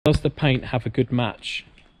Does the paint have a good match?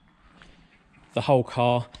 The whole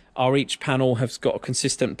car, are each panel has got a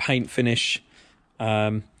consistent paint finish,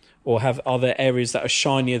 or are there areas that are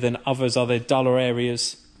shinier than others? Are there duller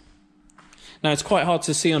areas? Now, it's quite hard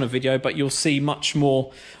to see on a video, but you'll see much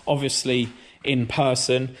more obviously in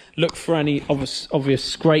person. Look for any obvious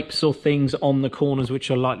scrapes or things on the corners which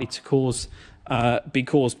are likely to be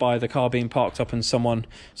caused by the car being parked up and someone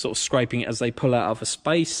sort of scraping it as they pull out of a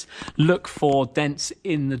space. Look for dents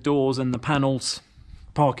in the doors and the panels,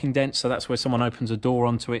 parking dents, so that's where someone opens a door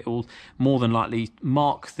onto it. It will more than likely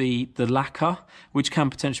mark the lacquer, which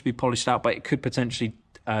can potentially be polished out, but it could potentially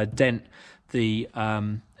dent the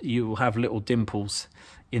you will have little dimples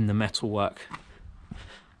in the metalwork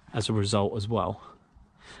as a result as well.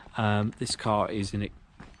 This car is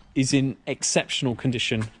in exceptional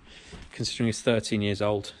condition considering it's 13 years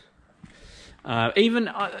old. I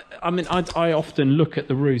often look at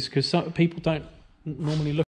the roofs because some people don't normally look